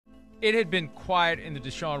It had been quiet in the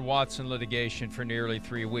Deshaun Watson litigation for nearly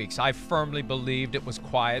 3 weeks. I firmly believed it was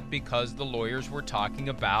quiet because the lawyers were talking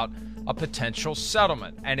about a potential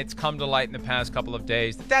settlement. And it's come to light in the past couple of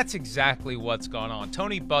days that that's exactly what's gone on.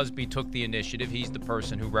 Tony Buzbee took the initiative. He's the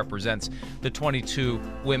person who represents the 22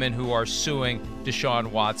 women who are suing Deshaun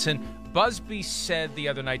Watson. Buzbee said the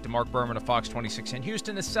other night to Mark Berman of Fox 26 in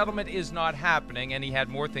Houston, the settlement is not happening, and he had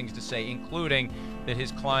more things to say, including that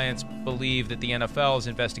his clients believe that the NFL's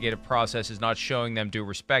investigative process is not showing them due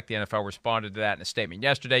respect. The NFL responded to that in a statement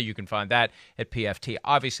yesterday. You can find that at PFT.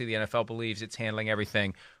 Obviously, the NFL believes it's handling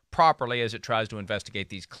everything properly as it tries to investigate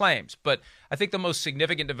these claims. But I think the most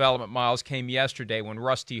significant development, Myles, came yesterday when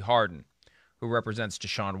Rusty Hardin, who represents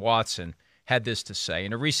Deshaun Watson, had this to say.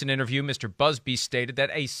 In a recent interview, Mr. Buzbee stated that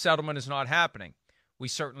a settlement is not happening. We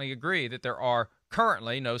certainly agree that there are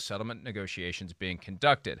currently no settlement negotiations being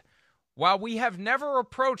conducted. While we have never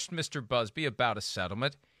approached Mr. Buzbee about a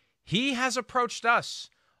settlement, he has approached us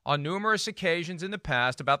on numerous occasions in the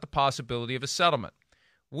past about the possibility of a settlement.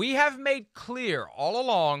 We have made clear all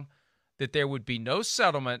along that there would be no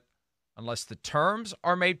settlement unless the terms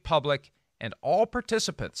are made public and all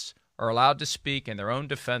participants are allowed to speak in their own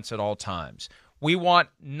defense at all times. We want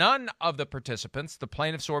none of the participants, the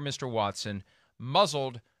plaintiffs or Mr. Watson,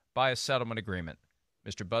 muzzled by a settlement agreement.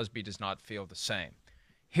 Mr. Buzbee does not feel the same.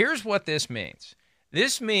 Here's what this means.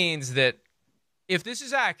 This means that if this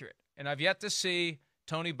is accurate, and I've yet to see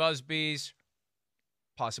Tony Buzbee's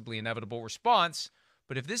possibly inevitable response,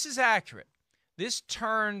 but if this is accurate, this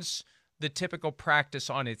turns the typical practice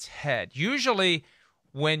on its head. Usually,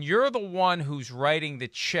 when you're the one who's writing the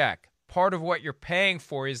check, part of what you're paying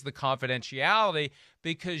for is the confidentiality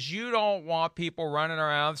because you don't want people running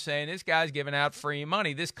around saying, this guy's giving out free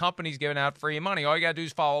money, this company's giving out free money. All you got to do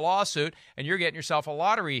is file a lawsuit, and you're getting yourself a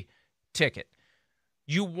lottery ticket.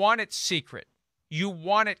 You want it secret. You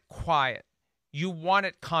want it quiet. You want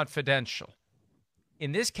it confidential.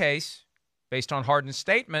 In this case, based on Hardin's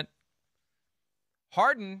statement,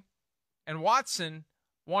 Hardin and Watson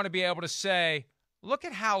want to be able to say, look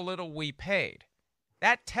at how little we paid.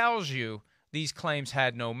 That tells you these claims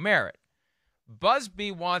had no merit.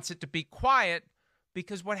 Buzbee wants it to be quiet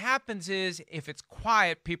because what happens is if it's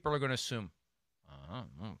quiet, people are going to assume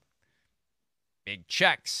big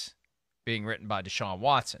checks being written by Deshaun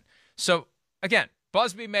Watson. So, again,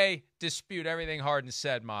 Buzbee may dispute everything Hardin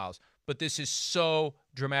said, Myles, but this is so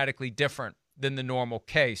dramatically different than the normal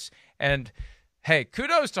case. And, hey,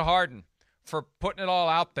 kudos to Hardin for putting it all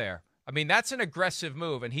out there. I mean, that's an aggressive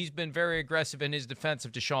move, and he's been very aggressive in his defense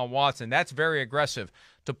of Deshaun Watson. That's very aggressive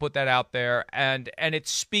to put that out there, and it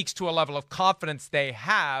speaks to a level of confidence they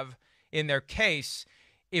have in their case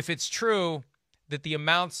if it's true that the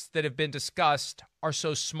amounts that have been discussed are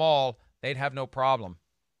so small, they'd have no problem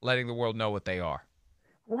letting the world know what they are.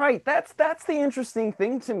 Right. That's the interesting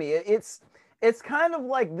thing to me. It's kind of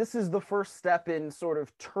like this is the first step in sort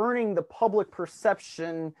of turning the public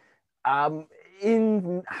perception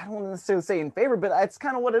in, I don't want to necessarily say in favor, but it's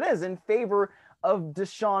kind of what it is, in favor of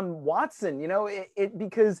Deshaun Watson. You know,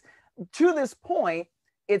 because to this point,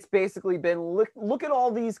 it's basically been, look at all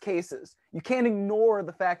these cases. You can't ignore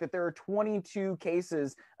the fact that there are 22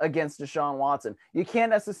 cases against Deshaun Watson. You can't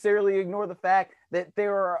necessarily ignore the fact that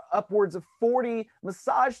there are upwards of 40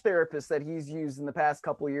 massage therapists that he's used in the past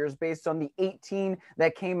couple of years based on the 18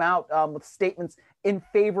 that came out with statements in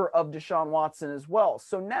favor of Deshaun Watson as well.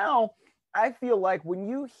 So now I feel like when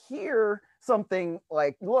you hear something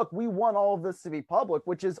like, look, we want all of this to be public,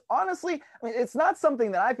 which is honestly, I mean, it's not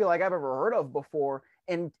something that I feel like I've ever heard of before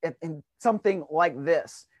in something like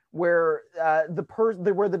this, where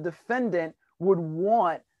the defendant would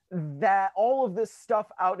want that all of this stuff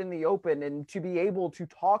out in the open and to be able to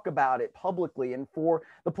talk about it publicly, and for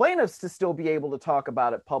the plaintiffs to still be able to talk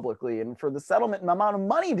about it publicly, and for the settlement and amount of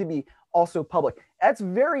money to be also public. That's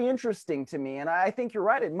very interesting to me. And I think you're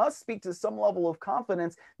right. It must speak to some level of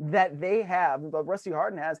confidence that they have, that Rusty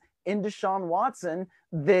Hardin has, in Deshaun Watson,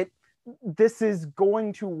 that this is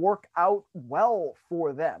going to work out well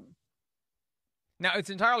for them. Now, it's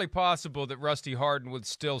entirely possible that Rusty Hardin would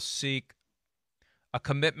still seek a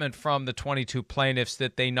commitment from the 22 plaintiffs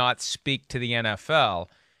that they not speak to the NFL.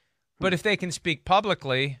 But if they can speak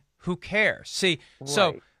publicly, who cares? See, right.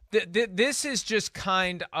 So this is just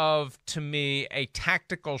kind of, to me, a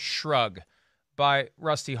tactical shrug by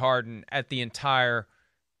Rusty Hardin at the entire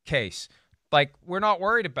case. Like, we're not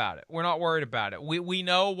worried about it. We're not worried about it. We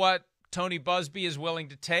know what Tony Buzbee is willing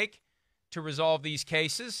to take to resolve these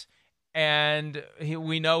cases, and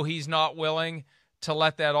we know he's not willing to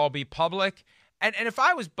let that all be public. And if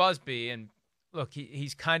I was Buzbee, and look,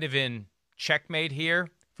 he's kind of in checkmate here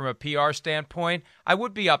from a PR standpoint, I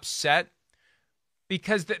would be upset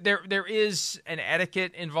because there is an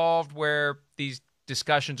etiquette involved where these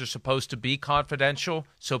discussions are supposed to be confidential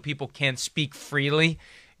so people can speak freely.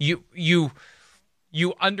 You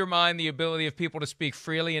undermine the ability of people to speak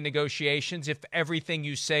freely in negotiations if everything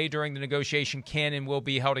you say during the negotiation can and will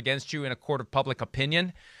be held against you in a court of public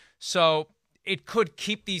opinion. So it could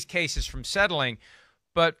keep these cases from settling.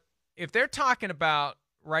 But if they're talking about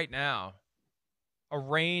right now a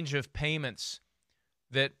range of payments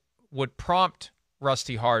that would prompt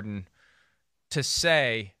Rusty Hardin to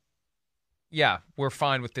say, yeah, we're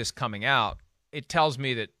fine with this coming out, it tells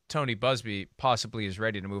me that Tony Buzbee possibly is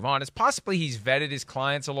ready to move on. It's possibly he's vetted his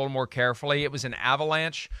clients a little more carefully. It was an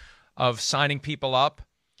avalanche of signing people up.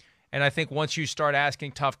 And I think once you start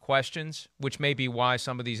asking tough questions, which may be why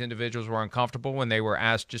some of these individuals were uncomfortable when they were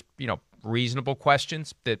asked just, reasonable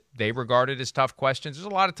questions that they regarded as tough questions. There's a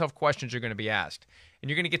lot of tough questions you're going to be asked. And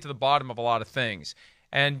you're going to get to the bottom of a lot of things.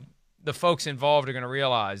 And the folks involved are going to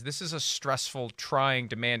realize this is a stressful, trying,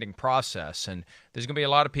 demanding process. And there's going to be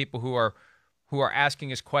a lot of people who are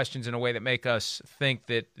asking us questions in a way that make us think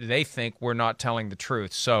that they think we're not telling the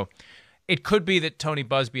truth. So it could be that Tony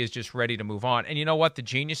Buzbee is just ready to move on. And you know what the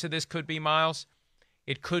genius of this could be, Myles?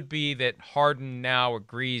 It could be that Hardin now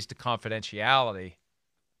agrees to confidentiality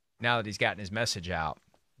now that he's gotten his message out,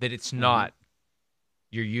 that it's not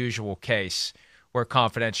your usual case where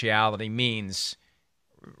confidentiality means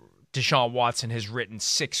Deshaun Watson has written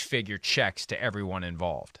six-figure checks to everyone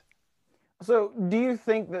involved. So do you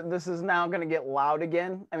think that this is now going to get loud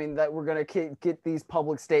again? I mean, that we're going to get these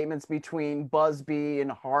public statements between Buzbee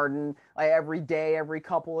and Hardin every day, every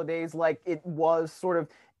couple of days, like it was sort of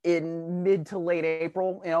in mid to late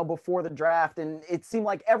April, before the draft. And it seemed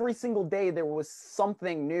like every single day there was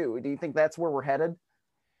something new. Do you think that's where we're headed?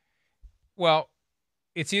 Well,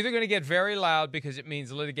 it's either going to get very loud because it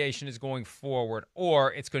means litigation is going forward,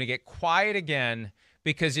 or it's going to get quiet again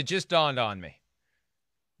because it just dawned on me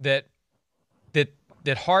that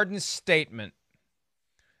Hardin's statement,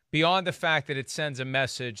 beyond the fact that it sends a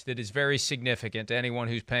message that is very significant to anyone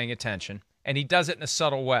who's paying attention, and he does it in a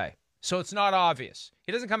subtle way. So it's not obvious.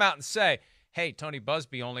 He doesn't come out and say, hey, Tony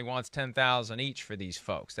Buzbee only wants $10,000 each for these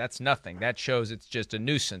folks. That's nothing. That shows it's just a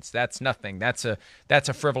nuisance. That's nothing. That's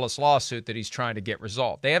a frivolous lawsuit that he's trying to get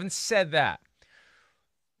resolved. They haven't said that.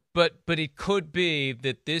 But it could be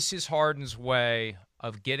that this is Hardin's way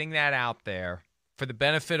of getting that out there for the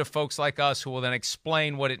benefit of folks like us who will then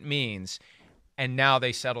explain what it means, and now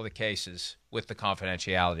they settle the cases with the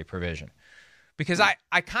confidentiality provision. Because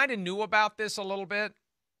I kind of knew about this a little bit,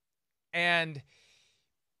 and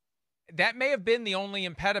that may have been the only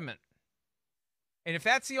impediment. And if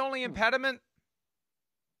that's the only impediment,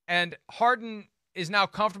 and Hardin is now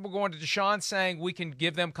comfortable going to Deshaun saying we can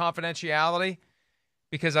give them confidentiality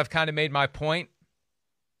because I've kind of made my point,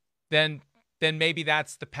 then maybe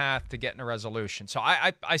that's the path to getting a resolution. So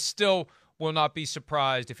I still will not be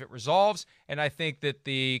surprised if it resolves, and I think that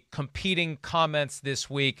the competing comments this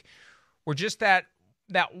week were just that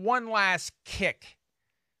one last kick,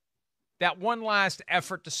 that one last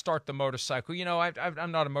effort to start the motorcycle.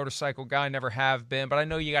 I'm not a motorcycle guy, never have been, but I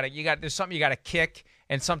know there's something you got to kick,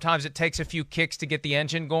 and sometimes it takes a few kicks to get the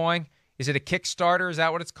engine going. Is it a Kickstarter? Is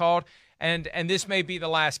that what it's called? And this may be the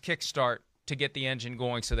last kickstart to get the engine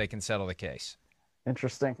going so they can settle the case.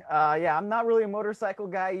 Interesting. Yeah, I'm not really a motorcycle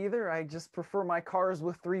guy either. I just prefer my cars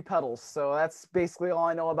with 3 pedals. So that's basically all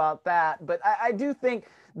I know about that. But I do think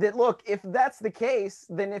that, look, if that's the case,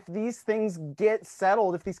 then if these things get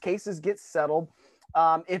settled, if these cases get settled,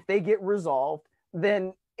 if they get resolved,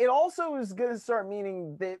 then it also is going to start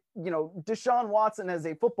meaning that, Deshaun Watson as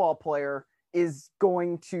a football player is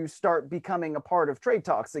going to start becoming a part of trade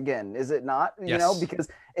talks again. Is it not? Yes. Because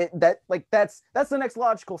that's the next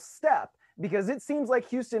logical step. Because it seems like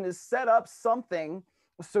Houston has set up something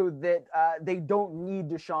so that they don't need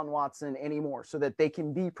Deshaun Watson anymore, so that they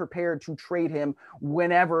can be prepared to trade him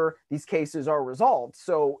whenever these cases are resolved.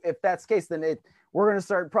 So if that's the case, then we're going to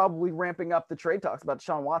start probably ramping up the trade talks about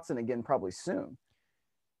Deshaun Watson again probably soon.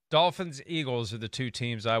 Dolphins, Eagles are the two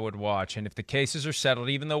teams I would watch. And if the cases are settled,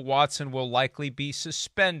 even though Watson will likely be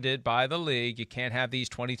suspended by the league, you can't have these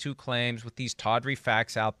 22 claims with these tawdry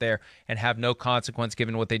facts out there and have no consequence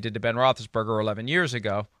given what they did to Ben Roethlisberger 11 years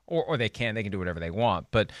ago. Or they can do whatever they want.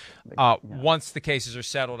 But once the cases are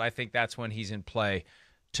settled, I think that's when he's in play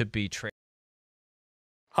to be traded.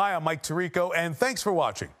 Hi, I'm Mike Tirico, and thanks for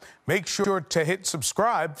watching. Make sure to hit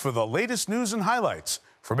subscribe for the latest news and highlights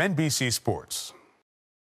from NBC Sports.